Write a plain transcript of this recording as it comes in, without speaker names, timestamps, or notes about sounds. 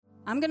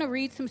I'm going to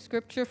read some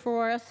scripture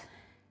for us.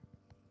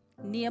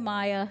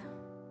 Nehemiah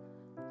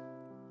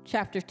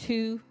chapter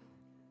 2,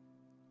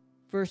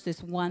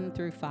 verses 1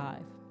 through 5.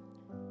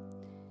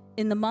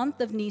 In the month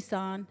of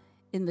Nisan,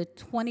 in the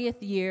 20th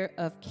year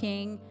of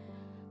King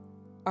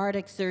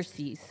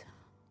Artaxerxes,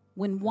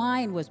 when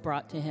wine was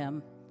brought to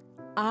him,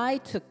 I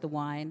took the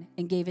wine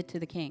and gave it to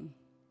the king.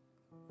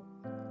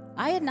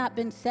 I had not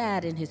been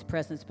sad in his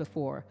presence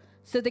before,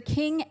 so the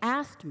king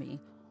asked me,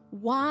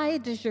 "Why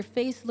does your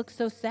face look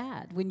so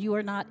sad when you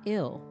are not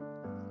ill?"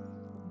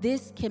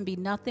 This can be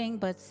nothing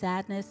but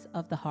sadness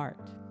of the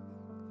heart.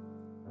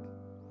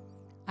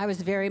 I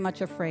was very much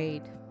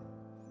afraid,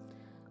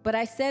 but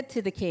I said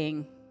to the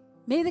king,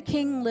 "May the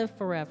king live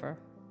forever.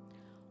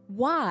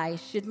 Why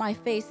should my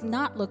face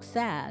not look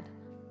sad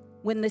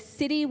when the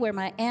city where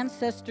my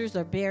ancestors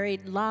are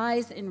buried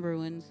lies in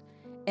ruins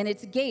and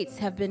its gates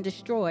have been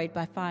destroyed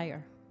by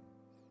fire?"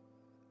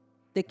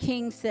 The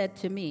king said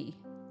to me,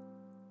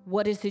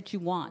 "What is it you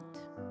want?"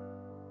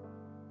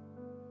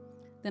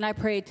 Then I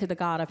prayed to the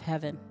God of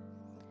heaven,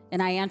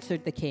 and I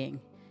answered the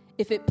king,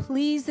 "If it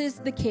pleases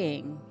the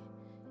king,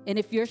 and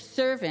if your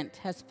servant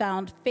has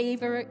found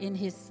favor in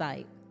his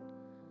sight,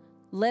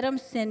 let him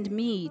send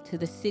me to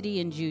the city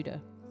in Judah,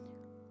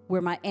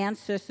 where my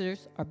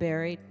ancestors are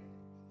buried,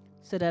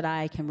 so that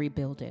I can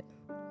rebuild it."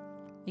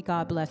 May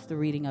God bless the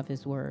reading of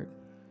his word.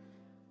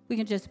 We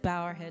can just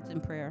bow our heads in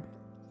prayer.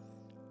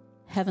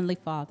 Heavenly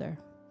Father,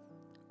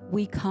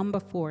 we come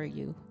before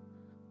you,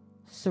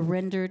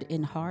 surrendered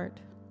in heart,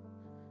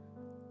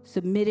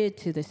 submitted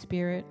to the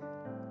Spirit,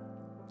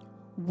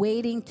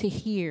 waiting to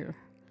hear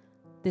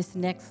this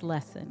next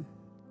lesson.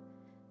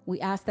 We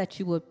ask that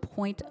you would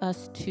point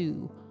us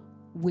to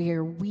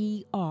where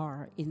we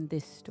are in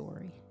this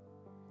story,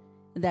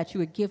 and that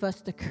you would give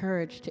us the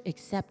courage to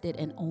accept it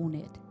and own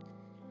it,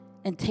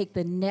 and take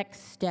the next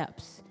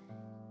steps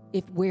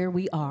if where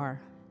we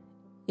are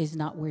is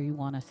not where you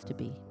want us to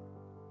be.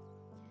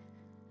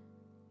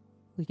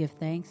 We give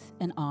thanks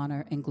and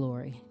honor and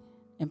glory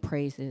and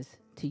praises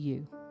to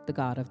you, the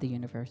God of the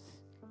universe.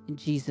 In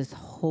Jesus'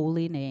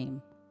 holy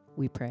name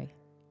we pray.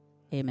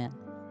 Amen. Let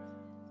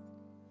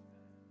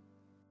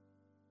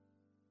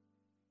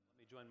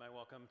me join my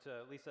welcome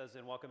to Lisa's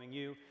in welcoming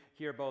you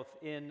here both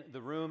in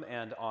the room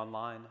and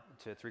online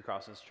to Three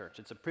Crosses Church.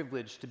 It's a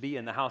privilege to be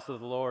in the house of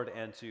the Lord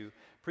and to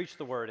preach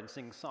the word and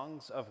sing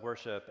songs of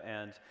worship.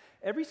 And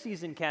every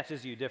season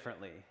catches you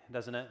differently,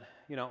 doesn't it?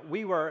 You know,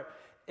 we were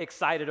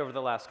excited over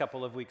the last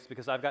couple of weeks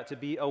because I've got to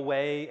be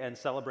away and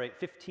celebrate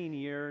 15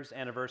 years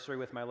anniversary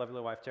with my lovely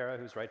wife, Tara,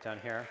 who's right down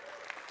here.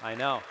 I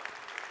know.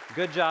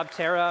 Good job,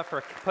 Tara,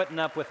 for putting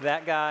up with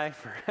that guy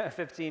for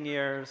 15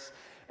 years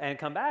and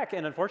come back.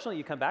 And unfortunately,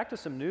 you come back to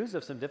some news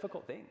of some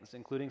difficult things,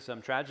 including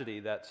some tragedy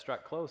that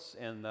struck close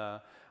in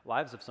the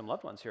lives of some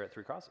loved ones here at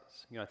Three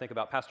Crosses. You know, I think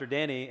about Pastor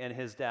Danny and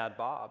his dad,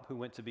 Bob, who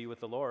went to be with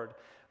the Lord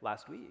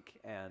last week.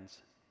 And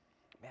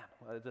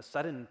man, the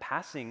sudden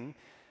passing,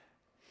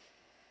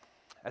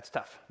 that's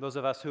tough. Those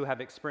of us who have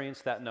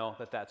experienced that know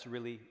that that's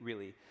really,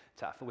 really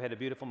tough. We had a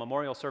beautiful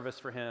memorial service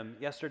for him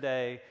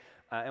yesterday.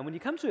 And when you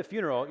come to a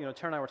funeral, you know,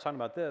 Tara and I were talking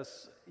about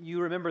this, you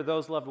remember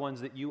those loved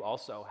ones that you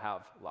also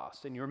have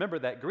lost. And you remember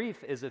that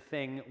grief is a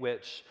thing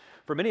which,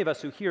 for many of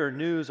us who hear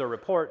news or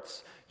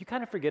reports, you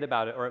kind of forget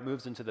about it or it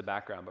moves into the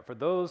background. But for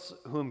those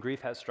whom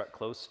grief has struck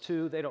close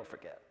to, they don't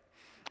forget.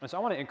 And so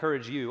I want to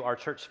encourage you, our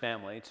church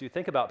family, to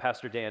think about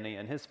Pastor Danny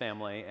and his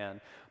family and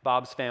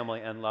Bob's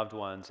family and loved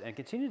ones and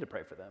continue to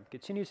pray for them,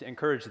 continue to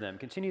encourage them,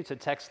 continue to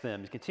text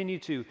them, continue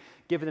to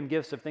give them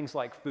gifts of things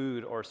like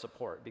food or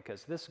support,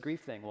 because this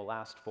grief thing will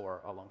last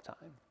for a long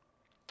time.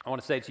 I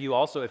want to say to you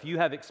also, if you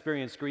have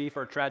experienced grief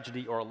or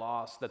tragedy or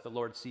loss, that the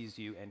Lord sees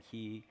you and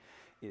he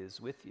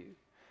is with you.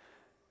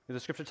 The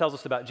scripture tells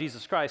us about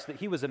Jesus Christ that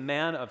he was a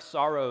man of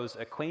sorrows,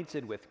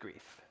 acquainted with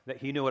grief, that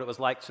he knew what it was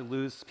like to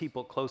lose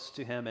people close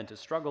to him and to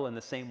struggle in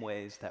the same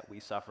ways that we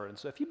suffer. And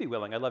so if you'd be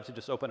willing, I'd love to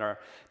just open our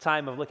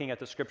time of looking at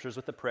the scriptures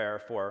with a prayer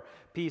for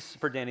peace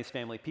for Danny's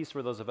family, peace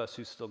for those of us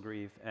who still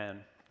grieve, and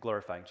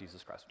glorifying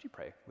Jesus Christ. Would you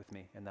pray with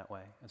me in that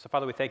way? And so,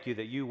 Father, we thank you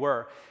that you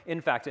were,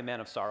 in fact, a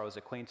man of sorrows,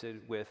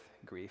 acquainted with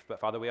grief.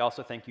 But, Father, we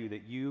also thank you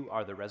that you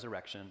are the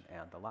resurrection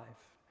and the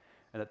life,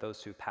 and that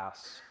those who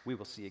pass we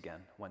will see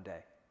again one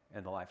day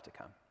in the life to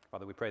come.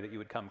 Father, we pray that you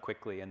would come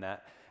quickly, and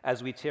that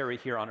as we tarry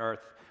here on earth,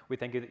 we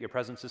thank you that your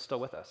presence is still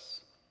with us,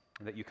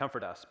 and that you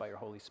comfort us by your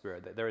Holy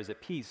Spirit, that there is a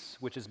peace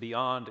which is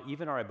beyond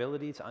even our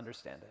ability to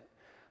understand it.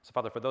 So,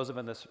 Father, for those of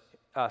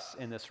us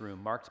in this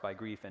room marked by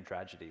grief and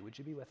tragedy, would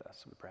you be with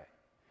us, we pray.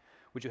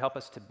 Would you help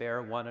us to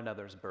bear one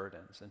another's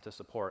burdens and to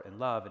support and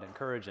love and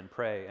encourage and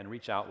pray and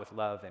reach out with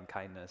love and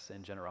kindness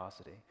and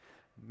generosity.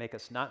 Make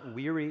us not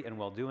weary in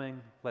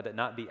well-doing. Let it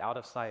not be out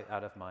of sight,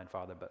 out of mind,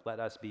 Father, but let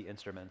us be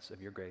instruments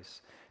of your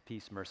grace,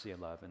 peace, mercy,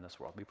 and love in this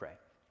world. We pray.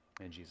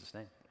 In Jesus'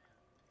 name,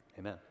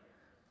 amen.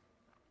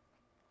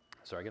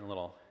 Sorry, I'm getting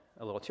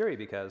a little teary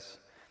because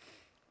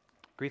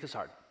grief is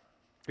hard.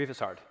 Grief is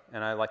hard,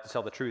 and I like to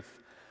tell the truth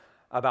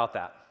about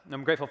that.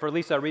 I'm grateful for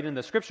Lisa reading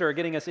the scripture,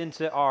 getting us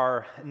into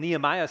our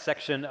Nehemiah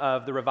section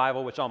of the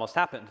revival, which almost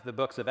happened, the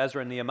books of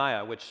Ezra and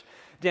Nehemiah, which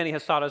Danny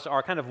has taught us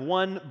are kind of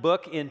one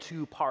book in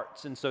two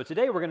parts. And so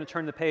today we're going to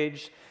turn the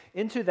page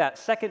into that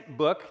second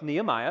book,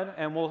 Nehemiah,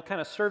 and we'll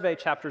kind of survey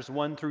chapters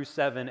 1 through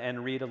 7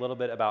 and read a little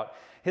bit about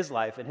his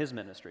life and his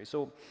ministry.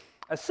 So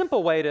a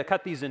simple way to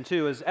cut these in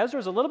two is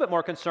Ezra's a little bit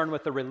more concerned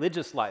with the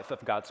religious life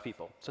of God's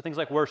people. So things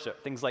like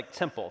worship, things like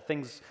temple,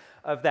 things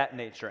of that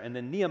nature. And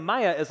then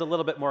Nehemiah is a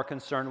little bit more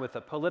concerned with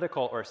the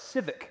political or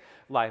civic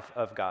life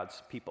of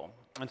God's people.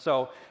 And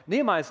so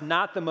Nehemiah is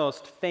not the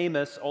most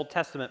famous Old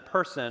Testament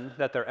person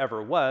that there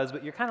ever was,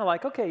 but you're kind of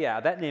like, okay, yeah,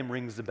 that name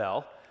rings a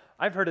bell.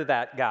 I've heard of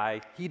that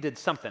guy. He did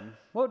something.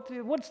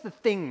 What's the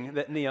thing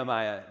that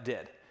Nehemiah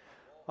did?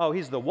 Oh,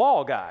 he's the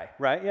wall guy,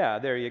 right? Yeah,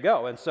 there you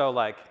go. And so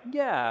like,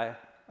 yeah,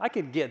 I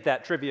could get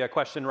that trivia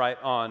question right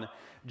on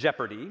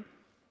Jeopardy.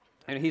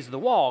 And he's the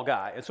wall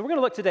guy. And so we're going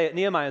to look today at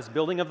Nehemiah's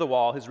building of the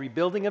wall, his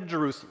rebuilding of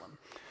Jerusalem.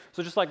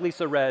 So just like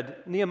Lisa read,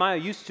 Nehemiah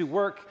used to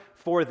work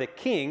for the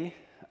king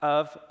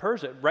of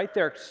Persia, right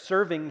there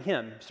serving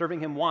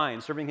him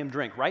wine, serving him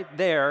drink, right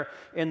there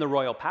in the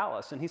royal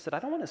palace. And he said, I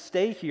don't want to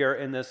stay here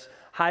in this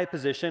high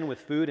position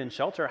with food and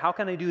shelter. How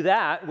can I do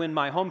that when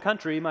my home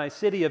country, my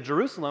city of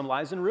Jerusalem,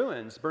 lies in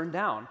ruins, burned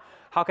down?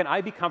 How can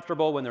I be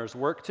comfortable when there's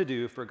work to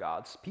do for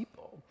God's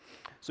people?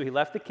 So he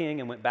left the king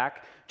and went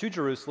back to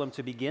Jerusalem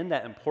to begin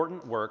that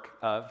important work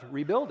of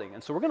rebuilding.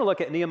 And so we're going to look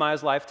at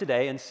Nehemiah's life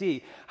today and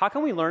see how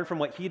can we learn from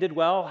what he did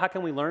well, how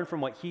can we learn from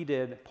what he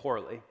did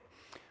poorly.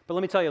 But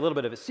let me tell you a little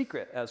bit of a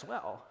secret as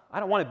well. I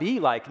don't want to be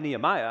like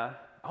Nehemiah,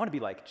 I want to be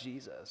like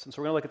Jesus. And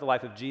so we're going to look at the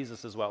life of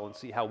Jesus as well and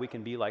see how we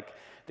can be like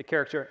the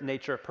character,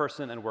 nature,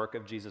 person, and work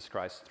of Jesus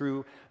Christ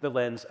through the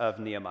lens of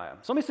Nehemiah.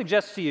 So let me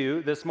suggest to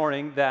you this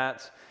morning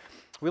that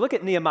we look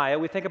at Nehemiah,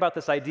 we think about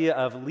this idea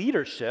of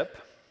leadership.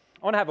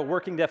 I want to have a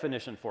working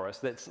definition for us,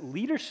 that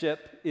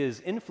leadership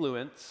is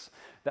influence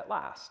that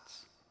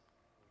lasts.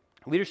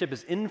 Leadership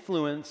is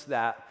influence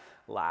that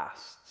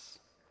lasts.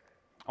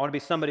 I want to be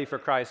somebody for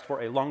Christ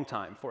for a long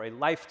time, for a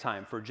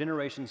lifetime, for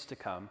generations to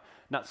come,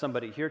 not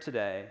somebody here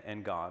today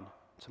and gone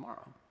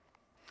tomorrow.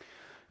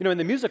 You know, in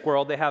the music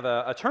world, they have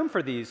a term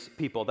for these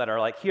people that are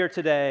like here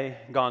today,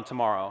 gone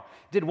tomorrow.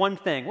 Did one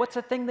thing. What's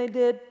the thing they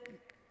did?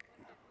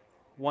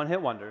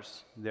 One-hit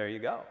wonders. There you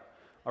go.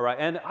 All right,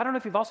 and I don't know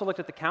if you've also looked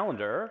at the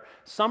calendar.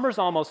 Summer's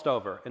almost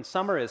over, and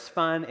summer is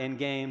fun and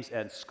games,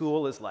 and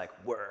school is like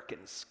work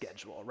and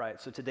schedule, right?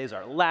 So today's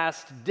our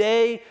last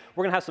day.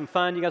 We're going to have some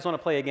fun. You guys want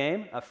to play a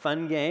game, a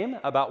fun game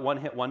about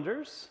one-hit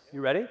wonders?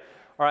 You ready?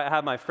 All right, I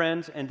have my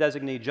friend and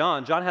designee,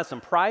 John. John has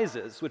some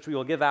prizes, which we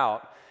will give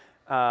out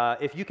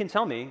if you can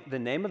tell me the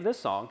name of this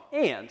song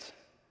and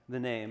the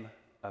name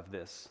of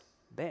this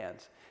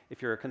band.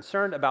 If you're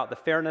concerned about the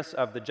fairness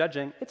of the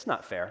judging, it's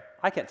not fair.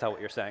 I can't tell what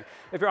you're saying.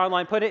 If you're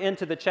online, put it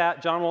into the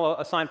chat. John will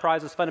assign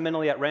prizes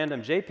fundamentally at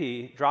random.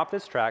 JP, drop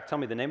this track. Tell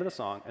me the name of the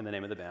song and the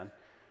name of the band.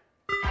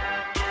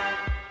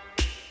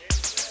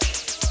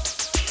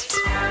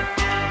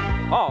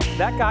 Oh,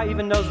 that guy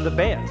even knows the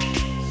band.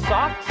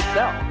 Soft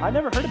Cell. I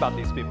never heard about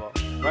these people.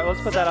 All right,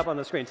 let's put that up on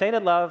the screen.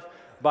 Tainted Love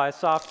by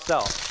Soft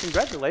Cell.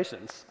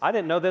 Congratulations. I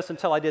didn't know this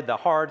until I did the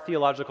hard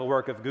theological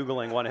work of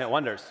Googling one-hit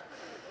wonders,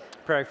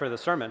 preparing for the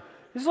sermon.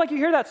 It's like you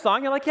hear that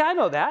song, you're like, yeah, I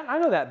know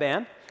that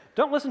band.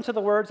 Don't listen to the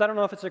words. I don't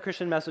know if it's a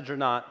Christian message or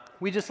not.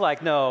 We just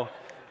like know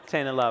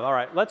Tainted Love. All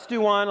right, let's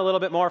do one a little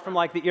bit more from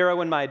like the era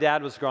when my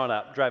dad was growing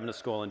up, driving to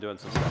school and doing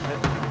some stuff.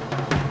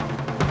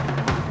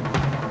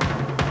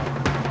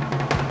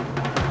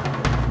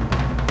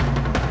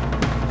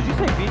 Did you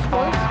say Beach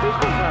Boys? Beach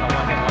Boys are not a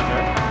one-hit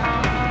wonder.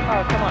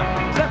 Oh, come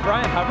on. Is that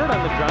Brian Hubbard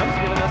on the drums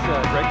giving us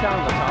a breakdown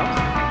on the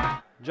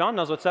toms? John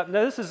knows what's up.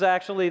 No, this is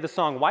actually the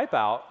song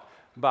Wipeout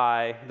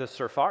by the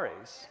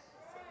Surfaris.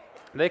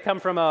 They come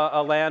from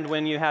a land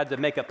when you had to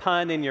make a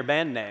pun in your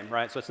band name,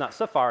 right? So it's not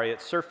Safari,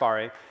 it's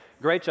Surfari.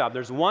 Great job.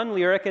 There's one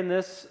lyric in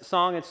this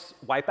song, it's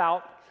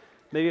Wipeout.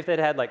 Maybe if they'd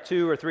had like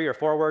 2 or 3 or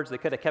 4 words, they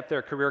could have kept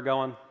their career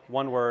going.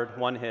 One word,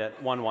 one hit,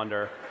 one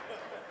wonder.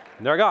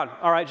 And they're gone.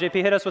 All right,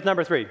 JP, hit us with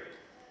number 3.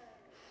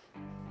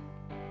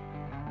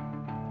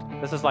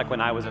 This is like when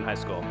I was in high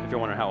school, if you're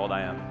wondering how old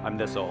I am. I'm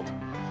this old.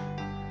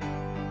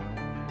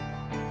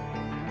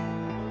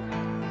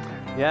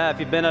 Yeah, if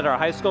you've been at our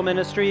high school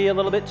ministry a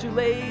little bit too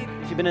late,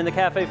 if you've been in the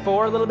Cafe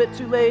 4 a little bit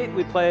too late,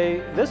 we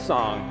play this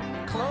song.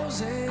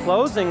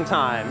 Closing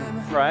Time,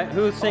 right?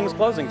 Who sings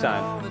Closing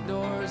Time?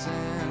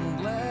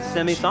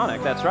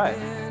 Semisonic, that's right.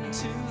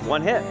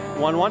 One hit,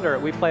 one wonder.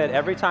 We play it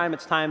every time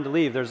it's time to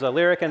leave. There's a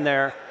lyric in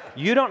there,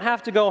 you don't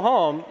have to go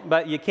home,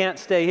 but you can't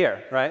stay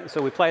here, right?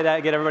 So we play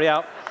that, get everybody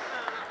out.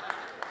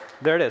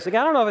 There it is.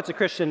 Again, I don't know if it's a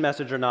Christian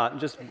message or not.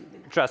 Just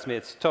trust me,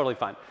 it's totally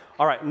fine.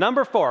 All right,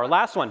 number 4,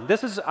 last one.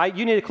 This is,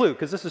 you need a clue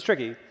because this is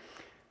tricky.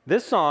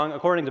 This song,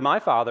 according to my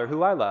father,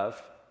 who I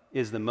love,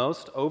 is the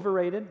most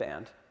overrated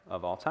band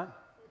of all time.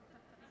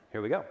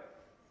 Here we go.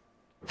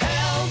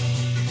 Help,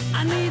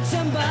 I need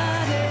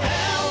somebody.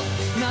 Help,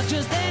 not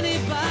just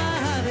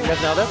anybody. You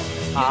guys know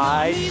this?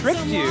 I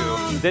tricked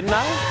you, didn't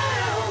I?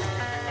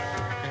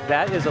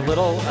 That is a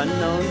little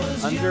unknown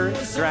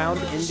underground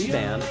indie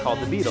band called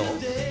the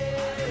Beatles.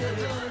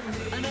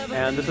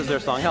 And this is their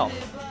song, Help.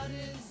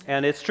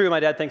 And it's true, my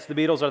dad thinks the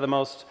Beatles are the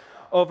most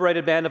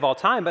overrated band of all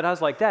time, but I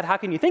was like, Dad, how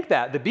can you think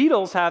that? The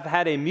Beatles have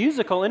had a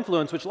musical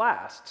influence which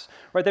lasts,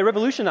 right? They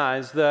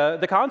revolutionized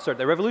the concert.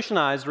 They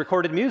revolutionized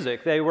recorded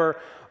music. They were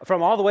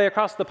from all the way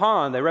across the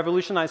pond. They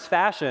revolutionized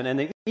fashion.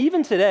 And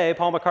even today,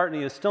 Paul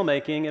McCartney is still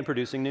making and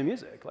producing new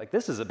music. Like,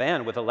 this is a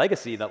band with a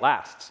legacy that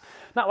lasts.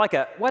 Not like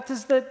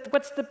what's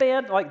the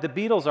band? Like, the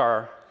Beatles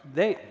are,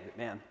 they're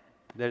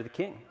the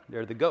king.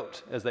 They're the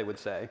GOAT, as they would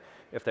say,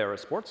 if they were a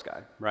sports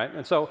guy, right?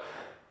 And so,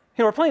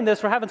 we're playing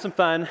this, we're having some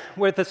fun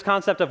with this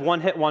concept of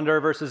one-hit wonder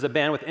versus a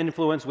band with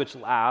influence which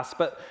lasts,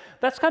 but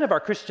that's kind of our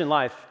Christian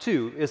life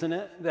too, isn't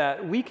it?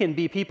 That we can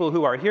be people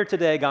who are here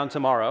today, gone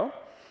tomorrow.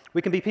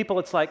 We can be people,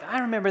 it's like, I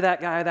remember that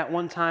guy that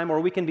one time,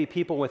 or we can be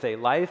people with a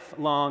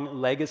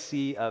lifelong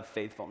legacy of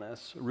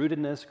faithfulness,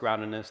 rootedness,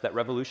 groundedness that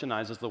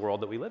revolutionizes the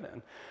world that we live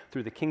in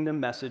through the kingdom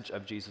message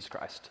of Jesus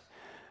Christ.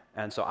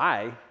 And so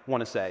I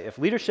want to say, if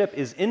leadership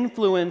is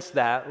influence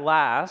that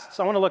lasts,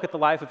 I want to look at the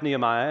life of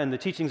Nehemiah and the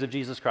teachings of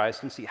Jesus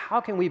Christ and see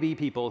how can we be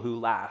people who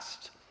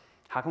last?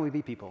 How can we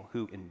be people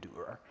who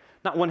endure?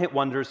 Not one-hit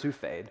wonders who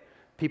fade,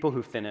 people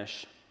who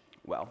finish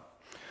well.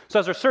 So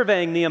as we're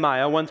surveying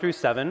Nehemiah 1 through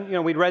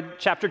 7, we'd read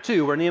chapter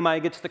 2 where Nehemiah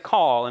gets the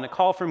call, and a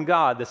call from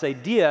God, this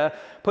idea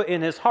put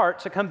in his heart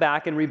to come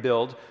back and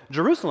rebuild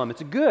Jerusalem. It's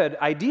a good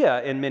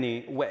idea in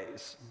many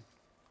ways.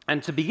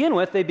 And to begin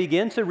with, they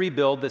begin to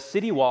rebuild the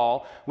city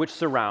wall which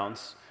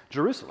surrounds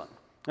Jerusalem.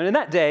 And in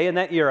that day, in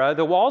that era,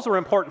 the walls were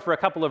important for a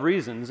couple of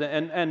reasons,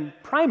 and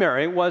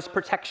primary was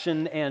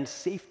protection and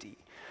safety.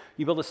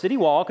 You built a city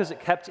wall because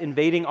it kept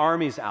invading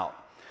armies out.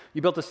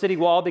 You built a city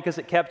wall because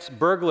it kept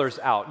burglars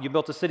out. You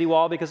built a city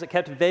wall because it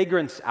kept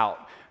vagrants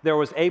out. There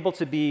was able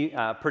to be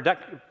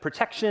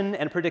protection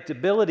and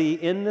predictability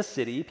in the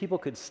city. People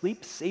could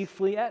sleep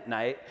safely at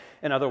night,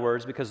 in other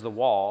words, because the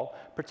wall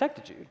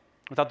protected you.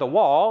 Without the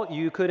wall,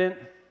 you couldn't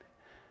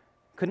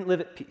live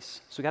at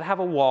peace. So we got to have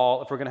a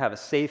wall if we're going to have a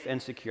safe and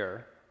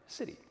secure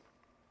city.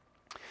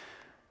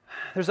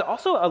 There's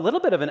also a little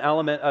bit of an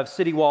element of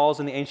city walls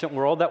in the ancient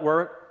world that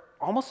were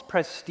almost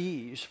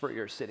prestige for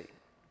your city.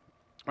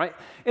 Right?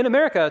 In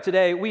America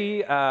today,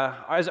 we,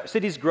 as our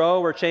cities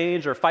grow or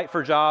change or fight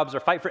for jobs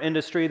or fight for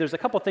industry, there's a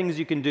couple things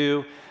you can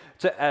do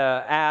to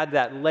add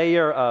that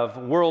layer of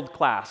world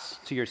class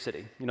to your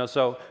city.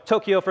 So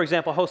Tokyo, for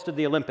example, hosted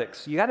the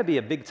Olympics. You got to be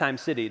a big time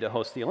city to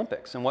host the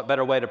Olympics. And what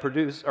better way to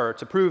produce or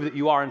to prove that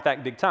you are in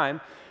fact big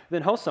time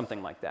than host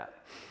something like that?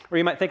 Or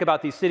you might think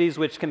about these cities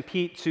which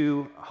compete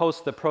to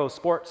host the pro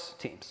sports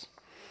teams.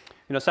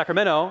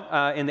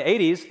 Sacramento, in the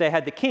 80s, they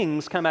had the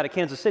Kings come out of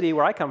Kansas City,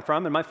 where I come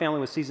from, and my family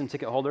was season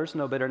ticket holders,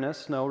 no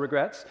bitterness, no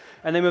regrets.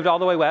 And they moved all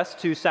the way west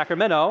to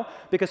Sacramento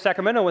because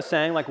Sacramento was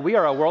saying, we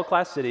are a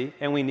world-class city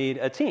and we need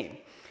a team.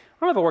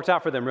 I don't know if it worked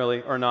out for them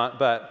really or not,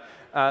 but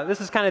this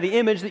is kind of the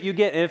image that you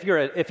get. And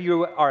if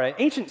you are an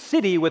ancient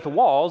city with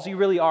walls, you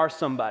really are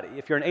somebody.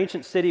 If you're an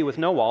ancient city with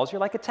no walls,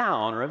 you're like a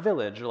town or a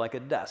village or like a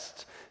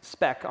dust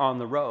speck on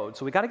the road.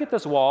 So we got to get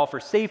this wall for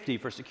safety,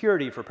 for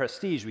security, for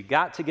prestige. We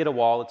got to get a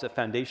wall. It's a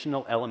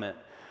foundational element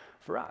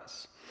for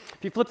us.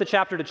 If you flip the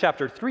chapter to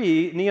chapter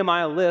 3,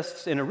 Nehemiah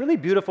lists in a really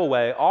beautiful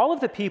way all of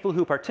the people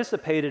who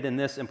participated in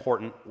this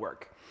important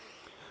work.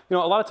 A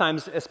lot of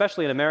times,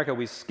 especially in America,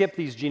 we skip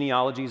these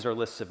genealogies or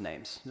lists of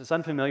names. It's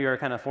unfamiliar,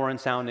 kind of foreign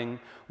sounding.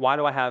 Why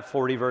do I have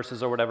 40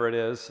 verses or whatever it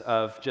is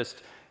of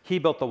just, he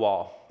built the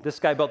wall. This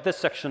guy built this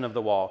section of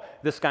the wall.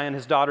 This guy and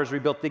his daughters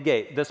rebuilt the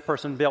gate. This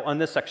person built on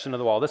this section of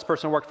the wall. This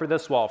person worked for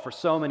this wall, for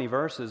so many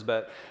verses.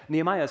 But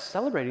Nehemiah is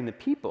celebrating the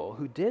people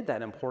who did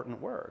that important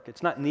work.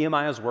 It's not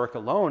Nehemiah's work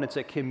alone. It's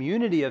a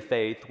community of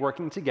faith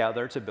working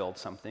together to build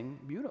something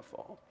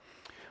beautiful.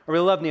 I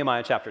really love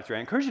Nehemiah chapter 3. I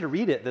encourage you to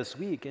read it this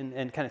week and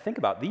kind of think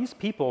about these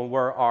people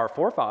were our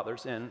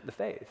forefathers in the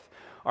faith,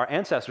 our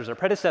ancestors, our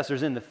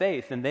predecessors in the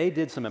faith, and they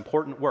did some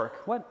important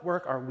work. What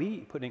work are we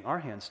putting our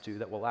hands to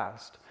that will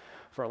last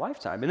for a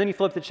lifetime? And then you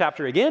flip the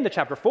chapter again to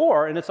chapter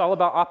 4, and it's all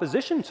about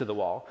opposition to the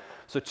wall.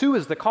 So 2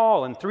 is the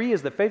call, and 3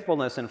 is the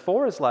faithfulness, and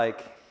 4 is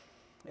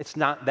it's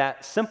not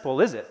that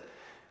simple, is it?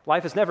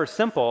 Life is never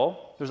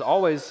simple. There's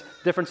always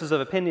differences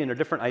of opinion or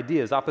different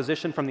ideas,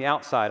 opposition from the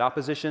outside,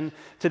 opposition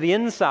to the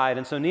inside.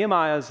 And so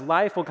Nehemiah's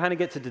life will kind of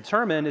get to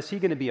determine, is he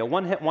going to be a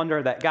one-hit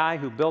wonder, that guy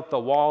who built the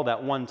wall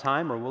that one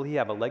time, or will he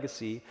have a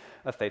legacy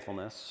of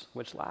faithfulness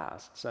which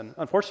lasts? And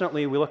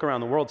unfortunately, we look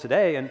around the world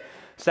today, and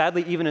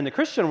sadly, even in the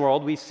Christian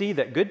world, we see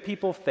that good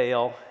people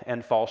fail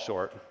and fall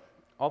short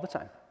all the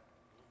time.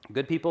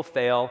 Good people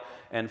fail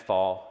and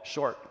fall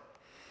short.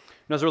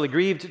 I was really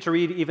grieved to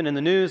read, even in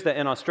the news, that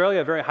in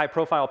Australia, a very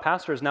high-profile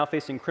pastor is now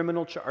facing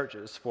criminal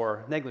charges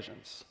for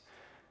negligence.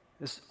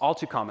 It's all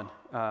too common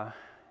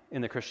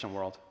in the Christian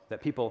world,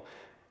 that people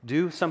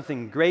do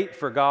something great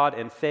for God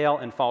and fail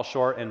and fall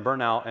short and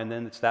burn out, and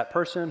then it's that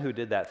person who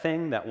did that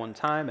thing that one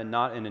time and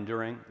not an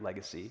enduring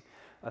legacy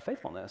of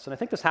faithfulness. And I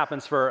think this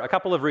happens for a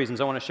couple of reasons.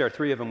 I want to share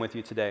 3 of them with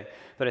you today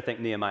that I think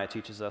Nehemiah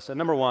teaches us. And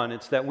number 1,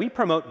 it's that we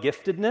promote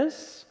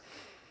giftedness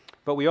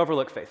but we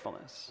overlook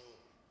faithfulness.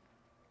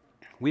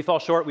 We fall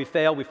short, we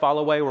fail, we fall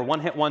away, we're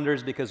one-hit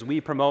wonders because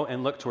we promote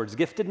and look towards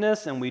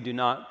giftedness and we do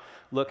not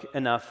look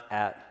enough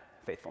at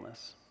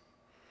faithfulness.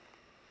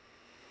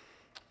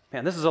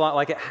 Man, this is a lot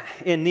like it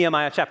in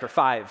Nehemiah chapter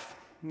 5.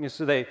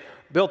 So they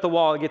built the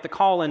wall, get the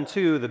call in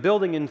 2, the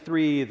building in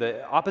 3,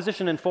 the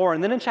opposition in 4,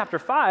 and then in chapter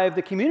 5,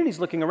 the community's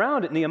looking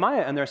around at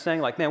Nehemiah and they're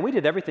saying like, man, we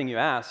did everything you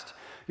asked.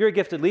 You're a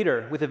gifted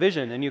leader with a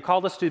vision, and you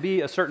called us to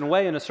be a certain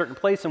way in a certain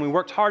place, and we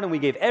worked hard and we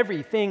gave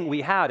everything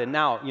we had, and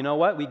now, you know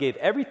what? We gave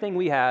everything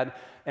we had,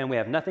 and we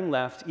have nothing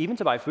left, even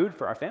to buy food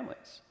for our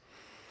families.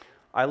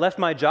 I left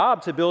my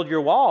job to build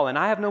your wall, and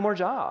I have no more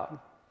job.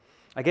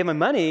 I gave my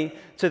money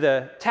to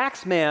the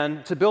tax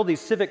man to build these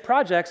civic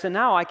projects, and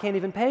now I can't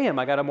even pay him.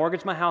 I got to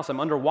mortgage my house.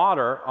 I'm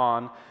underwater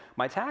on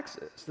my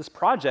taxes. This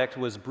project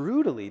was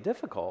brutally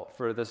difficult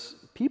for this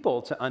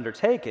people to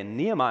undertake, and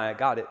Nehemiah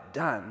got it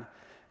done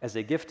as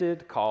a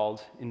gifted,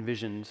 called,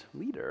 envisioned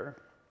leader.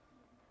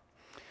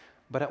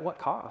 But at what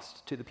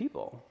cost to the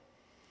people?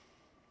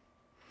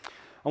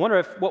 I wonder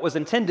if what was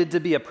intended to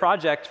be a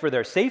project for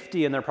their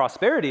safety and their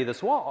prosperity,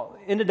 this wall,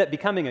 ended up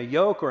becoming a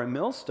yoke or a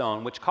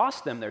millstone, which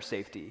cost them their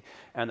safety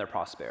and their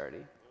prosperity.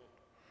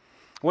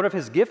 I wonder if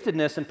his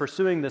giftedness in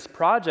pursuing this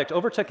project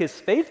overtook his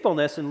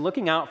faithfulness in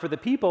looking out for the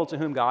people to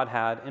whom God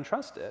had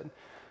entrusted.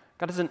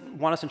 God doesn't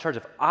want us in charge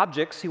of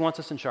objects, he wants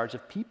us in charge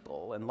of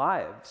people and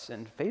lives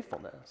and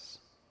faithfulness.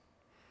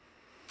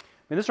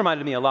 I mean, this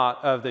reminded me a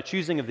lot of the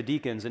choosing of the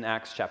deacons in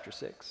Acts chapter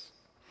 6.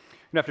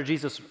 After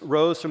Jesus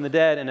rose from the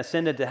dead and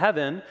ascended to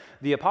heaven,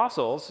 the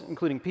apostles,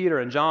 including Peter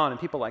and John and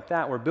people like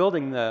that, were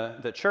building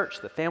the church,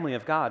 the family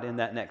of God, in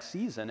that next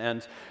season.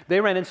 And they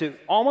ran into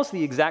almost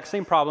the exact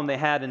same problem they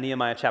had in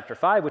Nehemiah chapter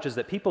 5, which is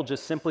that people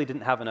just simply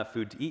didn't have enough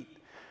food to eat.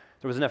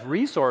 There was enough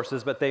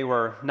resources, but they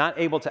were not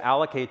able to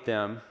allocate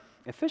them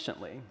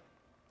efficiently.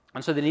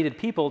 And so they needed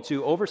people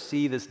to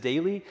oversee this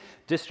daily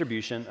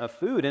distribution of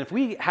food. And if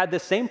we had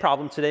this same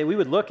problem today, we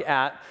would look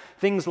at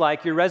things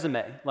like your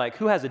resume, like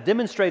who has a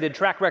demonstrated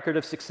track record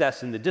of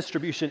success in the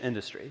distribution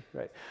industry,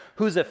 right?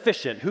 Who's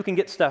efficient, who can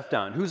get stuff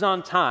done, who's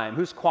on time,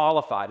 who's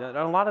qualified. And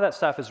a lot of that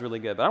stuff is really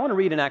good. But I want to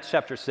read in Acts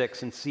chapter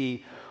 6 and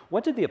see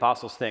what did the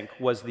apostles think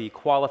was the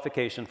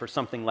qualification for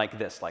something like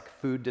this, like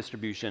food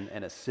distribution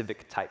and a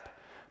civic type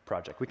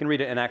project. We can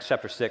read it in Acts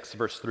chapter 6,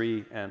 verse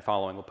 3 and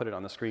following. We'll put it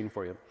on the screen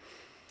for you.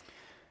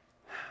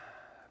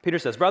 Peter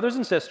says, "Brothers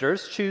and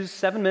sisters, choose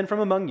 7 men from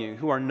among you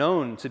who are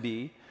known to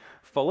be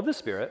full of the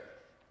Spirit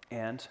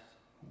and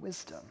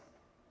wisdom.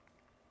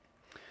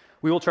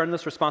 We will turn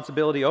this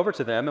responsibility over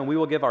to them, and we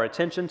will give our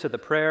attention to the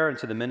prayer and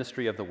to the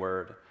ministry of the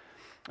word."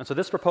 And so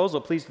this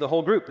proposal pleased the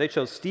whole group. They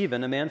chose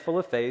Stephen, a man full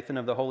of faith and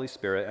of the Holy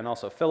Spirit, and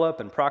also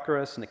Philip and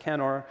Prochorus and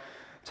Nicanor,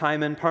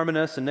 Timon,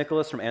 Parmenas, and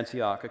Nicholas from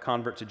Antioch, a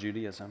convert to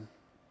Judaism.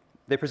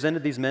 They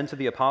presented these men to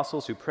the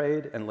apostles, who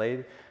prayed and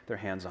laid their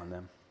hands on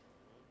them.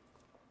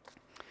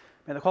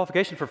 And the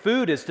qualification for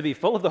food is to be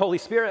full of the Holy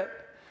Spirit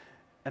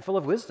and full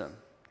of wisdom,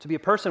 to be a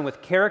person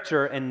with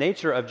character and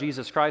nature of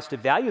Jesus Christ, to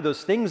value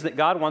those things that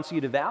God wants you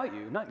to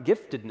value, not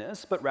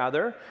giftedness, but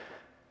rather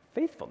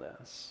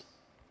faithfulness.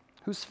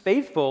 Who's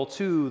faithful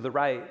to the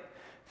right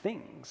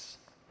things?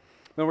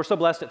 I mean, we're so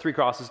blessed at Three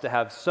Crosses to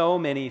have so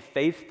many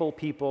faithful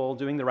people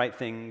doing the right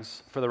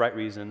things for the right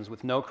reasons,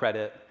 with no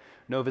credit,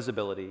 no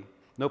visibility,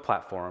 no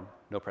platform,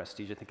 no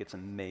prestige. I think it's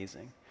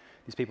amazing.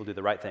 These people do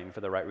the right thing for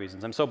the right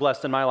reasons. I'm so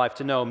blessed in my life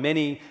to know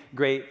many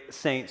great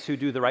saints who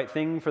do the right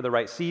thing for the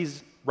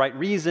right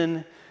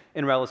reason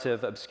in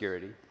relative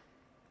obscurity.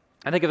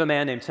 I think of a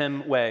man named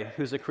Tim Way,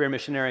 who's a career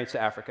missionary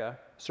to Africa,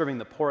 serving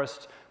the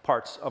poorest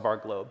parts of our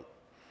globe,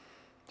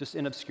 just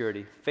in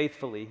obscurity,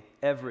 faithfully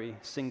every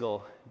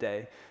single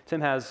day.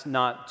 Tim has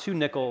not 2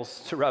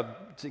 nickels to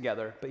rub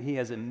together, but he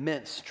has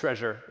immense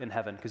treasure in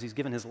heaven because he's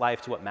given his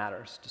life to what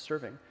matters, to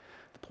serving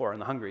the poor and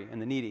the hungry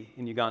and the needy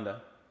in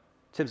Uganda.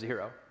 Tim's a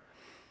hero.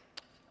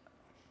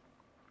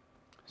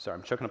 Sorry,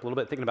 I'm choking up a little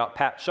bit thinking about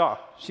Pat Shaw.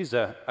 She's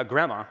a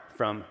grandma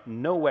from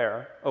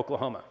nowhere,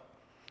 Oklahoma.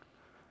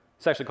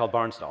 It's actually called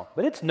Barnstall,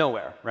 but it's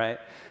nowhere, right?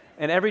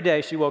 And every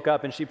day she woke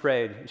up and she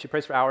prayed. She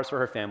prays for hours for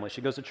her family. She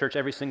goes to church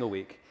every single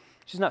week.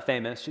 She's not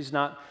famous. She's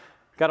not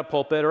got a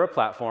pulpit or a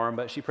platform,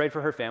 but she prayed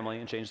for her family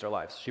and changed their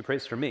lives. She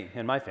prays for me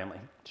and my family.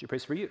 She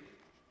prays for you.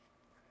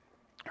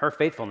 Her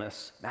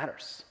faithfulness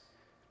matters.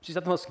 She's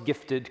not the most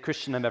gifted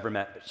Christian I've ever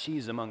met, but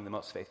she's among the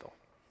most faithful.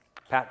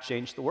 Pat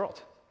changed the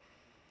world.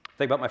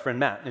 Think about my friend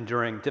Matt,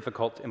 enduring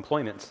difficult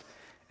employments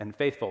and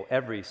faithful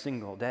every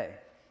single day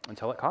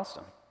until it cost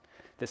him.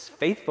 This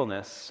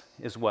faithfulness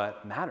is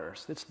what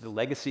matters. It's the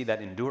legacy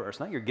that endures,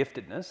 not your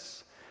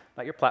giftedness,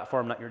 not your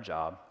platform, not your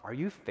job. Are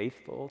you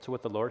faithful to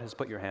what the Lord has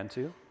put your hand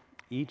to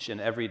each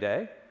and every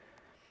day?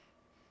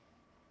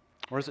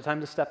 Or is it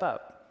time to step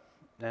up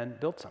and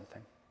build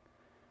something?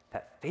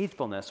 That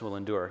faithfulness will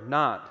endure,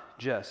 not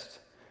just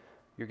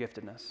your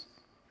giftedness.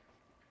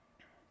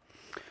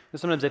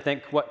 Sometimes I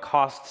think what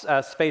costs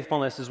us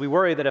faithfulness is we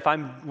worry that if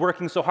I'm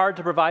working so hard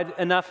to provide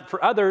enough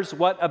for others,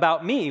 what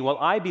about me? Will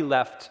I be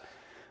left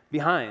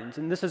behind?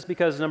 And this is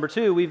because, number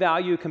 2, we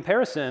value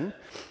comparison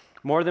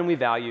more than we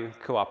value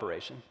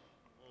cooperation.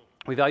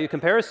 We value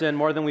comparison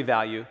more than we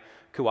value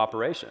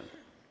cooperation.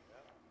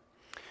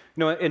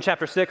 In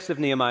chapter 6 of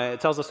Nehemiah,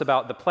 it tells us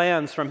about the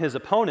plans from his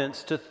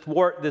opponents to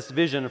thwart this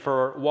vision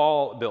for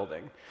wall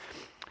building.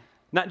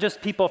 Not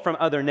just people from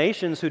other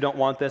nations who don't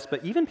want this,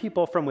 but even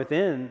people from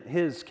within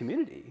his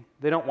community.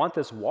 They don't want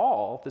this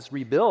wall, this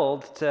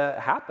rebuild to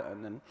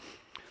happen. And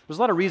there's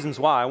a lot of reasons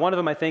why. One of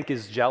them, I think,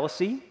 is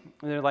jealousy.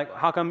 And they're like,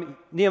 how come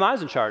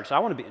Nehemiah's in charge? I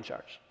want to be in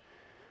charge.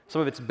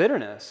 Some of it's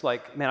bitterness,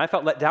 like, man, I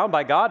felt let down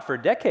by God for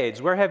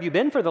decades. Where have you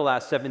been for the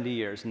last 70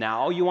 years?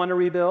 Now you want to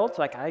rebuild?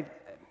 Like, I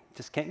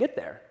just can't get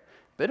there.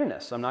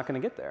 Bitterness, I'm not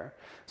going to get there.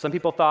 Some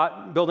people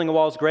thought building a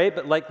wall is great,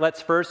 but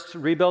let's first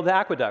rebuild the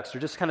aqueducts, or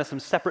just kind of some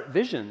separate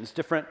visions,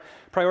 different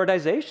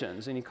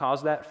prioritizations, and he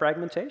caused that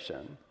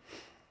fragmentation.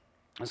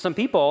 Some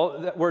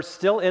people that were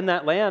still in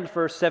that land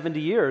for 70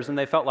 years, and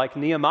they felt like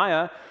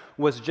Nehemiah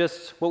was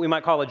just what we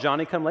might call a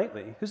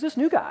Johnny-come-lately. Who's this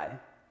new guy?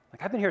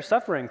 Like, I've been here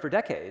suffering for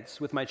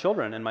decades with my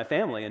children and my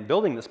family and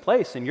building this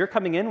place, and you're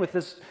coming in with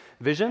this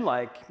vision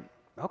like,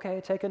 okay,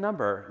 take a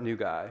number, new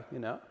guy,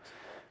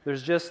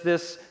 There's just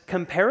this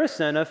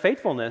comparison of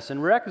faithfulness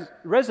and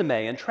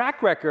resume and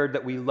track record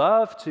that we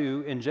love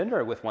to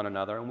engender with one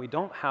another, and we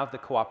don't have the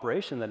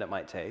cooperation that it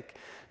might take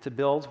to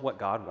build what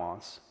God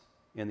wants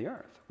in the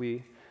earth.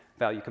 We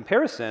value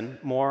comparison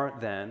more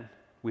than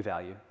we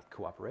value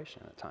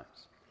cooperation at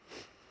times.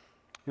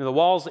 The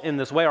walls in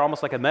this way are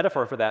almost like a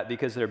metaphor for that,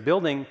 because they're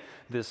building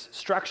this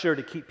structure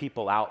to keep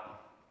people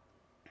out,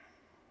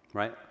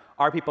 right?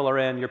 Our people are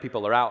in, your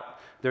people are out.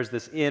 There's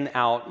this in,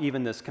 out,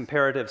 even this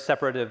comparative,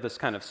 separative, this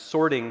kind of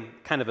sorting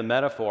kind of a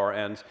metaphor.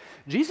 And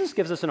Jesus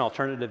gives us an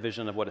alternative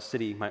vision of what a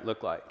city might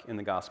look like in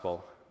the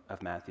Gospel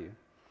of Matthew.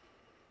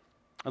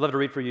 I'd love to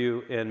read for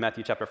you in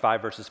Matthew chapter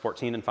 5, verses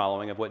 14 and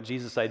following, of what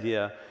Jesus'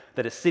 idea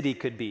that a city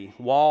could be: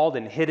 walled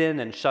and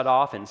hidden and shut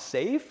off and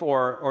safe,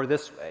 or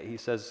this way. He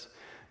says,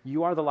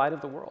 "You are the light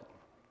of the world.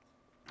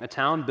 A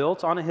town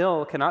built on a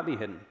hill cannot be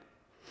hidden.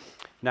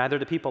 Neither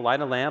do people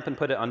light a lamp and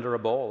put it under a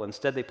bowl.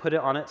 Instead, they put it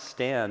on its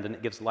stand, and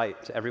it gives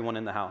light to everyone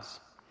in the house.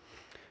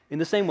 In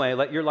the same way,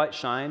 let your light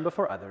shine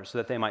before others, so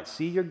that they might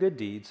see your good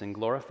deeds and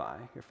glorify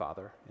your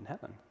Father in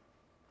heaven."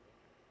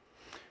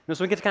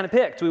 So we get to kind of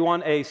pick. Do we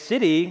want a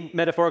city,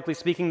 metaphorically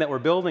speaking, that we're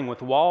building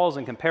with walls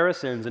and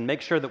comparisons and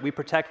make sure that we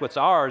protect what's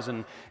ours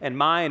and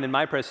mine and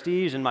my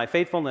prestige and my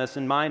faithfulness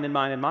and mine and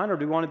mine and mine? Or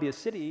do we want to be a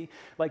city,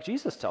 like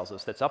Jesus tells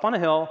us, that's up on a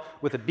hill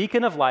with a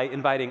beacon of light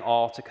inviting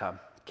all to come?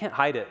 You can't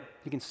hide it.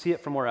 You can see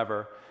it from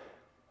wherever.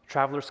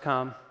 Travelers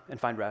come and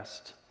find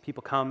rest.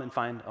 People come and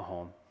find a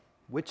home.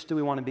 Which do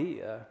we want to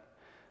be? A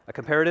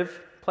comparative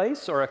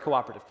place or a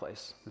cooperative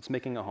place that's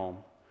making a home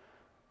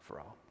for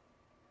all?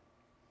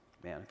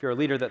 Man, if you're a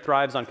leader that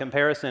thrives on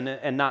comparison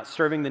and not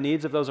serving the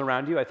needs of those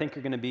around you, I think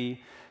you're going to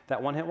be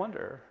that one-hit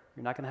wonder.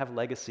 You're not going to have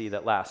legacy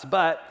that lasts.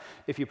 But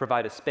if you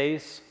provide a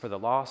space for the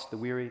lost, the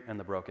weary, and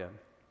the broken,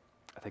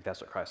 I think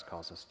that's what Christ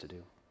calls us to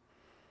do.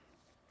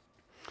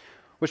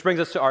 Which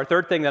brings us to our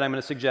third thing that I'm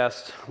going to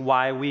suggest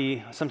why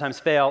we sometimes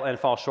fail and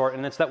fall short,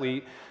 and it's that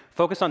we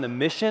focus on the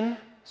mission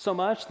so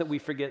much that we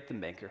forget the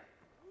maker.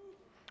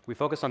 We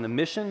focus on the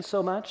mission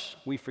so much,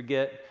 we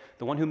forget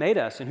the one who made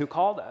us and who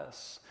called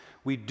us.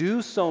 We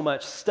do so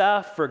much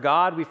stuff for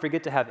God, we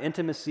forget to have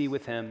intimacy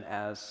with him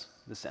as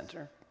the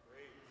center.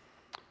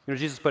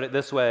 Jesus put it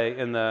this way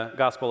in the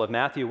Gospel of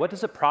Matthew: what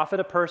does it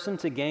profit a person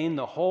to gain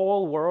the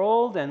whole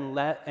world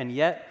and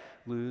yet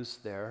lose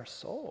their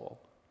soul?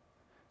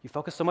 You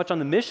focus so much on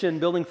the mission,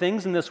 building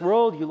things in this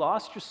world, you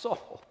lost your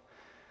soul.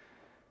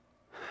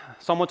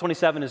 Psalm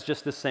 127 is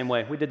just the same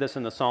way. We did this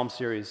in the Psalm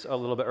series a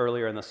little bit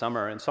earlier in the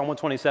summer. And Psalm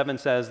 127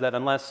 says that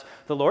unless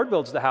the Lord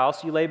builds the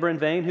house, you labor in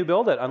vain who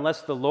build it.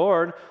 Unless the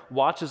Lord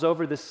watches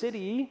over the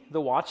city,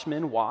 the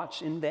watchmen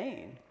watch in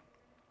vain.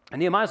 And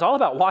Nehemiah is all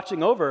about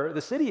watching over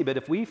the city, but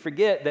if we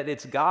forget that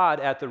it's God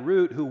at the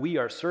root who we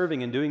are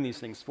serving and doing these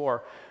things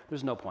for,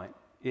 there's no point.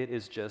 It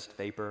is just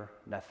vapor,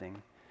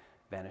 nothing,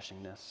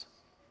 vanishingness.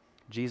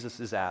 Jesus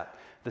is at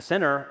the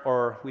center,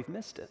 or we've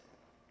missed it.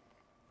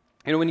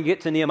 When you get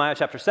to Nehemiah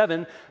chapter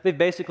 7, they've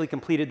basically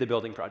completed the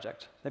building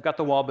project. They've got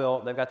the wall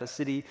built, they've got the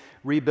city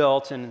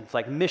rebuilt, and it's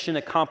like mission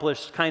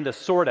accomplished, kind of,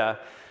 sort of.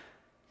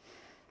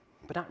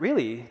 But not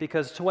really,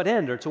 because to what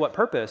end or to what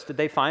purpose? Did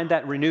they find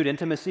that renewed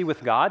intimacy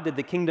with God? Did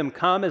the kingdom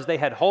come as they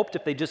had hoped?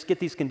 If they just get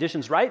these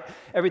conditions right,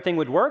 everything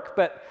would work?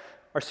 But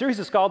our series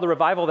is called The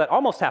Revival That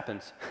Almost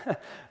Happened.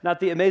 Not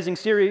the amazing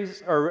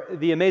series or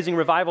the amazing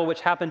revival which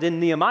happened in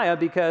Nehemiah,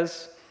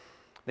 because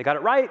they got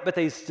it right, but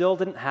they still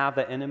didn't have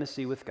that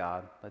intimacy with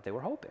God that they were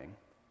hoping.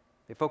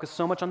 They focused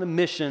so much on the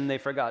mission, they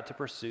forgot to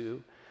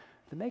pursue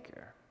the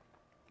maker.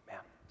 Man,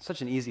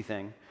 such an easy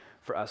thing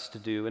for us to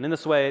do. And in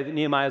this way,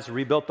 Nehemiah's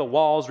rebuilt the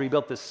walls,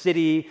 rebuilt the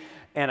city,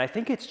 and I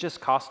think it's just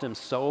cost him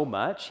so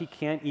much, he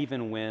can't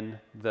even win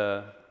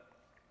the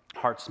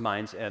hearts,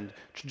 minds, and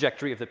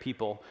trajectory of the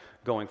people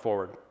going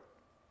forward.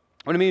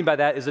 What I mean by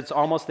that is it's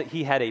almost that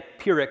he had a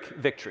Pyrrhic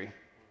victory.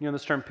 You know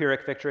this term,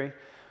 Pyrrhic victory?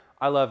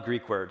 I love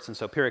Greek words, and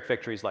so Pyrrhic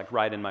victory is like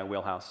right in my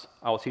wheelhouse.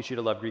 I will teach you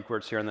to love Greek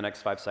words here in the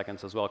next 5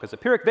 seconds as well, because a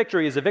Pyrrhic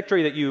victory is a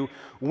victory that you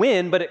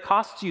win, but it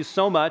costs you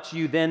so much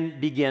you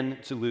then begin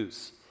to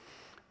lose.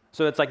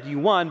 So it's like you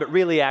won, but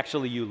really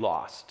actually you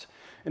lost.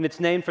 And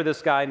it's named for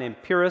this guy named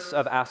Pyrrhus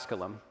of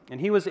Asculum. And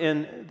he was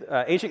in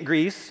ancient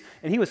Greece,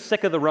 and he was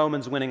sick of the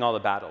Romans winning all the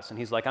battles. And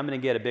he's like, I'm going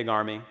to get a big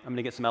army. I'm going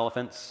to get some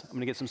elephants. I'm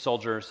going to get some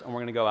soldiers, and we're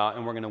going to go out,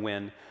 and we're going to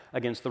win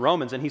against the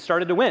Romans. And he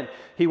started to win.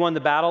 He won the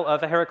battle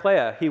of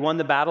Heraclea. He won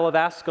the battle of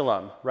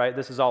Asculum, right?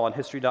 This is all on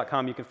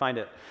history.com. You can find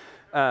it.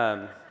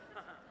 And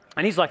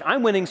he's like,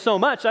 I'm winning so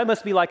much, I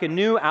must be like a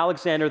new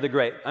Alexander the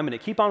Great. I'm going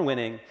to keep on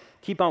winning,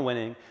 keep on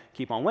winning,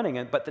 keep on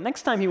winning. But the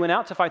next time he went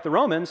out to fight the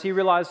Romans, he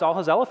realized all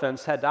his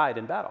elephants had died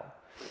in battle.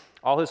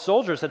 All his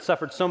soldiers had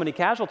suffered so many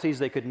casualties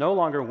they could no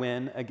longer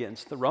win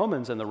against the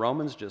Romans, and the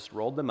Romans just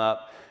rolled them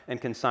up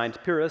and consigned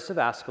Pyrrhus of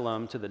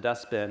Asculum to the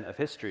dustbin of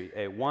history,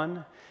 a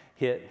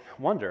one-hit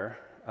wonder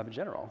of a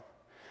general.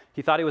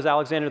 He thought he was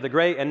Alexander the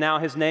Great, and now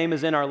his name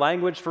is in our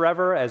language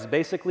forever as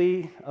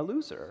basically a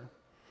loser.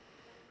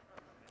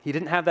 He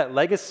didn't have that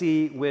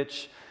legacy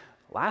which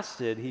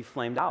lasted. He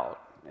flamed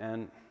out.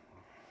 And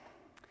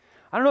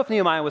I don't know if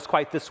Nehemiah was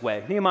quite this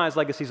way. Nehemiah's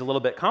legacy is a little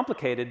bit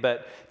complicated,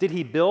 but did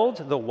he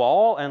build the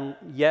wall and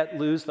yet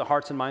lose the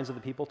hearts and minds of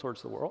the people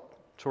towards the world,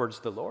 towards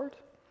the Lord?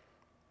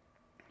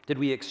 Did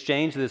we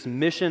exchange this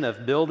mission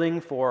of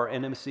building for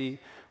intimacy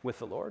with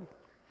the Lord?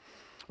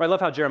 I love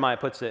how Jeremiah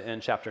puts it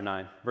in chapter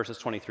 9, verses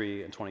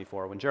 23 and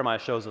 24, when Jeremiah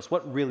shows us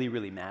what really,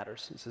 really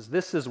matters. He says,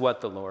 this is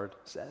what the Lord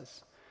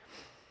says.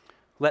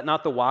 Let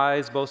not the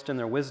wise boast in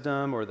their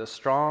wisdom, or the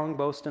strong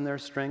boast in their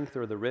strength,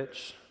 or the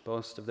rich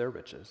boast of their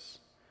riches.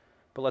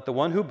 But let the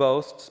one who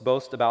boasts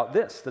boast about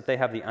this, that they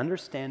have the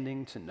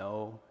understanding to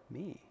know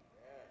me.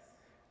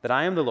 That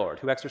I am the Lord,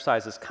 who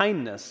exercises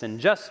kindness and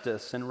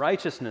justice and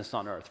righteousness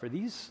on earth. For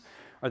these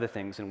are the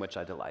things in which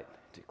I delight,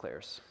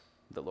 declares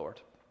the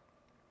Lord.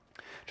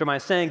 Jeremiah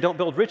is saying, don't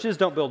build riches,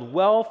 don't build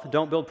wealth,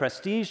 don't build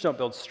prestige, don't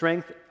build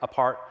strength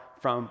apart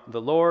from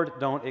the Lord.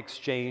 Don't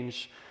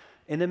exchange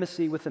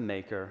intimacy with the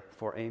Maker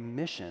for a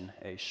mission,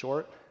 a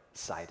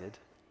short-sighted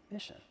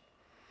mission.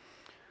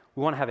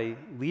 We want to have a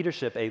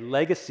leadership, a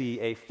legacy,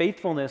 a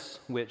faithfulness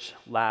which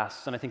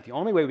lasts. And I think the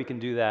only way we can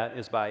do that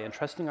is by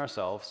entrusting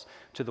ourselves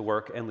to the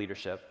work and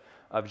leadership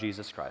of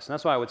Jesus Christ. And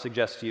that's why I would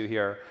suggest to you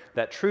here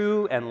that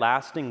true and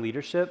lasting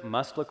leadership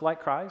must look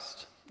like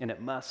Christ, and it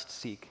must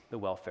seek the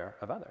welfare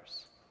of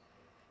others.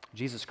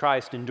 Jesus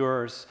Christ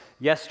endures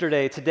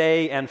yesterday,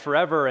 today, and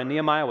forever. And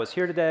Nehemiah was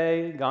here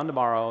today, gone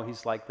tomorrow.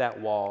 He's like that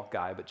wall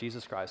guy, but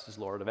Jesus Christ is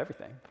Lord of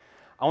everything.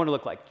 I want to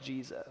look like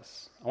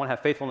Jesus. I want to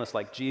have faithfulness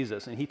like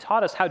Jesus. And he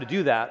taught us how to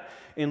do that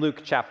in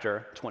Luke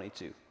chapter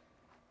 22.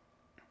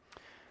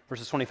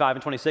 Verses 25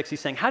 and 26, he's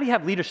saying, how do you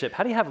have leadership?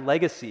 How do you have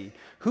legacy?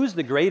 Who's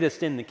the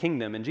greatest in the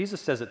kingdom? And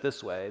Jesus says it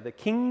this way, the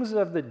kings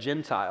of the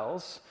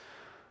Gentiles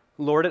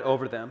lord it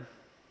over them.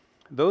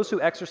 Those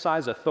who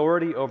exercise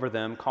authority over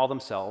them call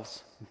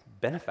themselves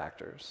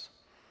benefactors.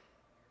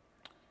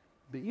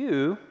 But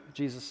you,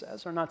 Jesus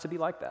says, are not to be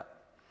like that.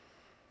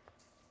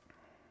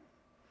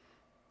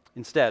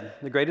 Instead,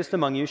 the greatest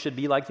among you should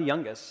be like the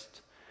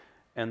youngest,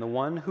 and the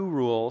one who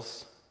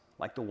rules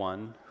like the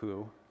one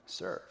who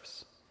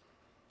serves.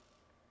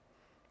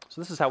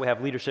 So this is how we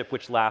have leadership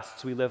which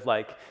lasts. We live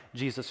like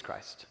Jesus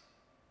Christ.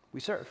 We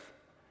serve,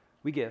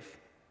 we give,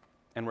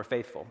 and we're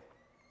faithful.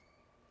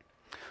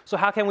 So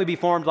how can we be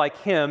formed like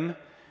him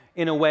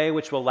in a way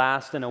which will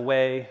last, in a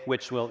way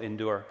which will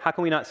endure? How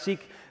can we not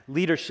seek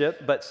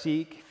leadership, but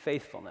seek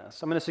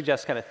faithfulness? I'm going to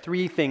suggest kind of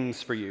 3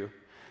 things for you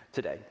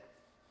today.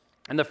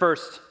 And the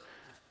first,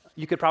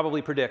 you could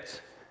probably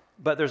predict,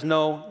 but there's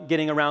no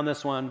getting around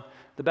this one.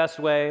 The best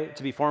way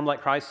to be formed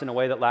like Christ in a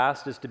way that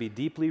lasts is to be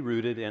deeply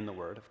rooted in the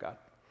Word of God.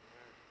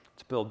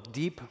 To build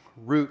deep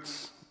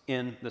roots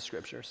in the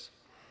Scriptures.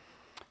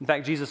 In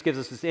fact, Jesus gives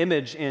us this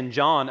image in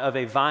John of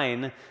a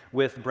vine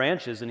with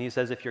branches, and he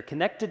says, if you're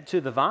connected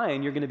to the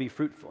vine, you're going to be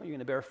fruitful, you're going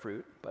to bear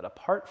fruit, but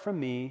apart from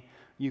me,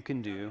 you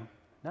can do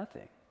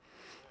nothing.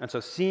 And so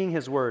seeing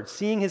his word,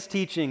 seeing his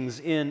teachings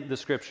in the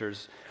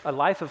Scriptures, a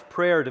life of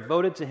prayer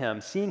devoted to him,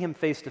 seeing him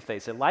face to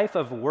face, a life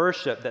of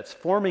worship that's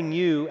forming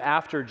you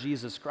after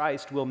Jesus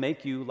Christ will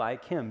make you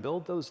like him.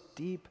 Build those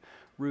deep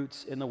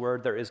roots in the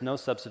word. There is no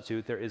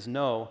substitute. There is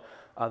no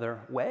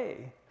other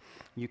way.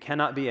 You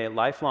cannot be a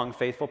lifelong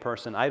faithful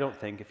person, I don't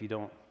think, if you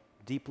don't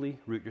deeply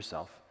root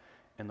yourself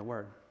in the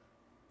Word.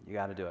 You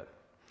got to do it.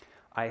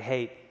 I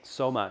hate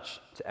so much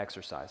to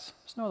exercise.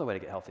 There's no other way to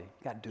get healthy.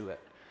 You got to do it.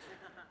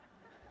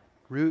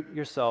 Root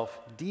yourself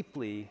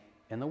deeply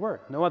in the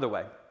Word. No other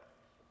way.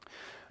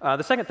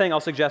 The second thing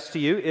I'll suggest to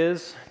you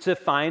is to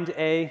find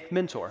a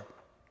mentor.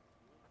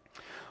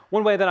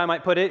 One way that I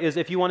might put it is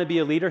if you want to be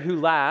a leader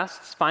who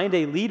lasts, find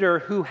a leader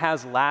who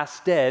has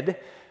lasted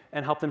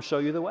and help them show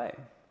you the way.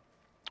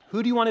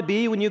 Who do you want to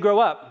be when you grow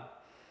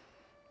up?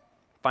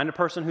 Find a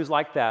person who's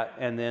like that,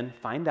 and then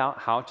find out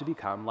how to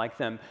become like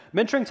them.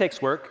 Mentoring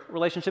takes work.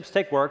 Relationships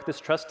take work. This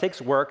trust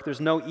takes work.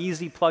 There's no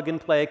easy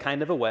plug-and-play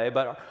kind of a way,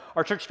 but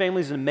our church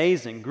family is an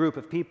amazing group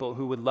of people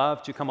who would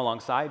love to come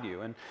alongside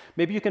you. And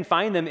maybe you can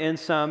find them in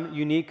some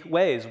unique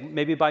ways,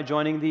 maybe by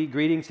joining the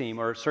greeting team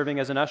or serving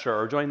as an usher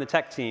or joining the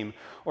tech team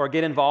or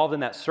get involved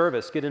in that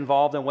service, get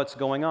involved in what's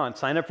going on.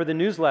 Sign up for the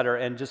newsletter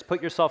and just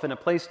put yourself in a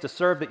place to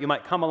serve that you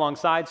might come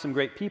alongside some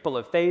great people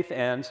of faith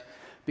and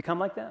become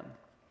like them.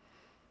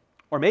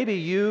 Or maybe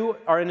you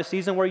are in a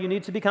season where you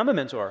need to become a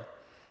mentor.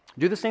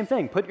 Do the same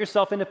thing. Put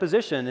yourself in a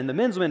position in the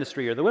men's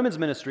ministry or the women's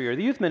ministry or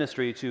the youth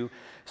ministry to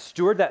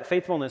steward that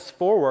faithfulness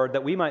forward,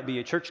 that we might be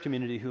a church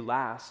community who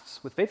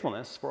lasts with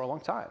faithfulness for a long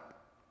time.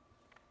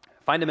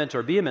 Find a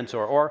mentor, be a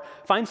mentor, or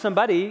find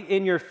somebody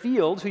in your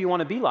field who you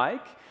want to be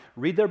like,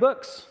 read their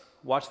books,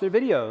 watch their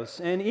videos,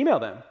 and email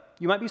them.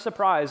 You might be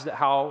surprised at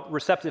how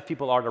receptive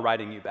people are to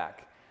writing you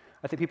back.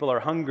 I think people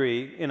are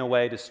hungry in a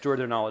way to steward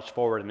their knowledge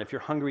forward, and if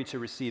you're hungry to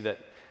receive it,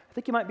 I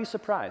think you might be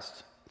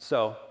surprised.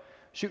 So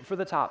shoot for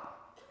the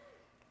top.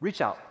 Reach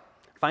out.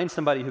 Find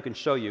somebody who can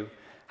show you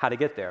how to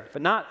get there.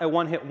 But not a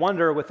one-hit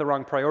wonder with the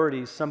wrong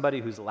priorities, somebody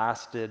who's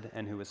lasted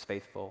and who is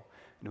faithful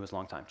and who is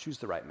long time. Choose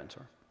the right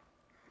mentor.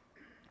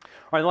 All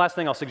right, the last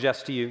thing I'll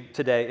suggest to you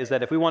today is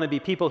that if we want to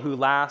be people who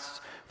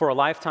last for a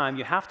lifetime,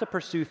 you have to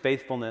pursue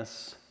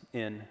faithfulness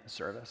in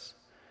service.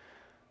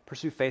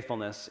 Pursue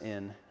faithfulness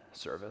in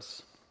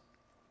service.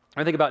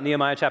 I think about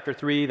Nehemiah chapter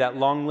 3, that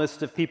long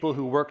list of people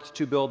who worked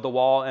to build the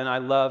wall, and I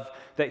love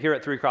that here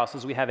at Three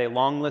Crosses we have a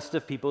long list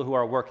of people who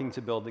are working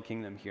to build the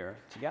kingdom here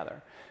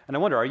together. And I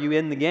wonder, are you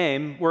in the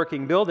game,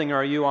 working, building, or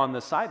are you on the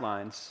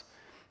sidelines,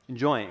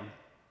 enjoying?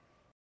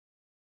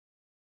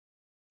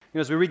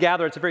 As we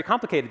regather, it's a very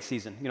complicated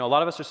season. A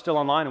lot of us are still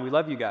online, and we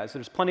love you guys.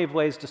 There's plenty of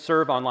ways to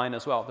serve online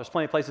as well. There's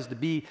plenty of places to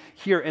be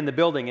here in the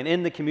building and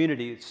in the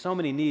community. So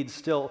many needs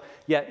still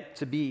yet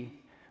to be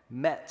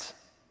met.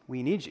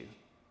 We need you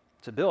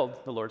to build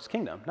the Lord's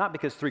kingdom. Not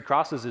because Three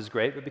Crosses is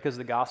great, but because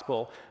the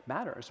gospel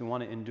matters. We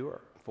want to endure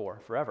for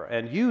forever.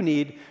 And you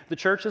need the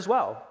church as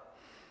well.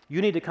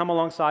 You need to come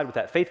alongside with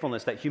that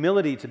faithfulness, that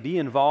humility to be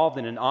involved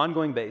in an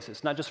ongoing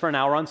basis, not just for an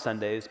hour on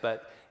Sundays,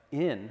 but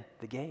in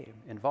the game,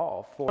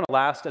 involved. If you want to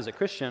last as a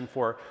Christian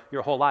for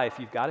your whole life,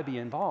 you've got to be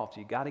involved.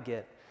 You've got to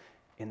get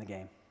in the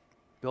game.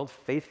 Build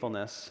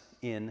faithfulness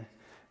in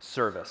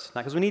service.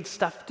 Not because we need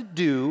stuff to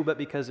do, but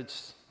because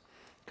it's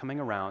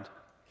coming around,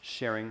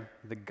 sharing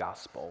the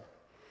gospel.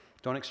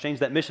 Don't exchange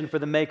that mission for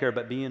the maker,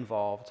 but be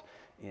involved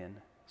in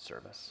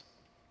service.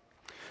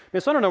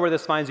 So I don't know where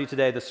this finds you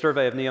today, the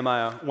survey of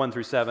Nehemiah 1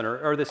 through 7,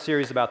 or this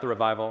series about the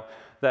revival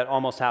that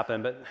almost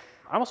happened, but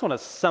I almost want to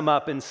sum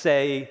up and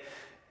say,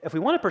 if we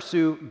want to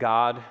pursue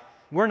God,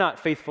 we're not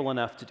faithful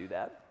enough to do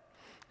that.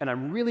 And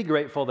I'm really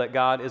grateful that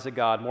God is a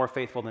God more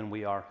faithful than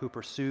we are, who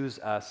pursues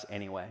us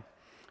anyway.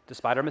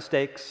 Despite our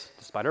mistakes,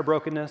 despite our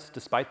brokenness,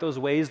 despite those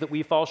ways that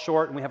we fall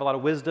short, and we have a lot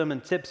of wisdom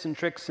and tips and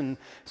tricks and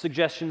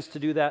suggestions to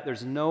do that,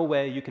 there's no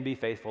way you can be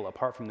faithful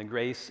apart from the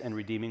grace and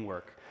redeeming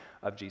work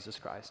of Jesus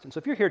Christ. And so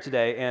if you're here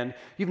today and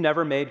you've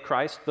never made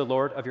Christ the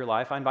Lord of your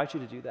life, I invite you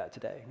to do that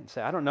today and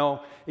say, I don't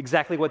know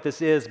exactly what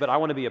this is, but I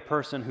want to be a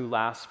person who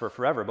lasts for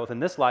forever, both in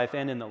this life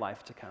and in the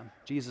life to come.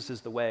 Jesus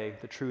is the way,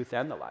 the truth,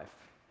 and the life,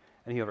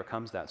 and he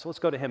overcomes that. So let's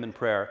go to him in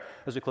prayer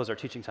as we close our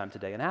teaching time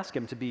today and ask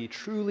him to be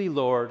truly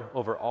Lord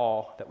over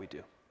all that we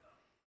do.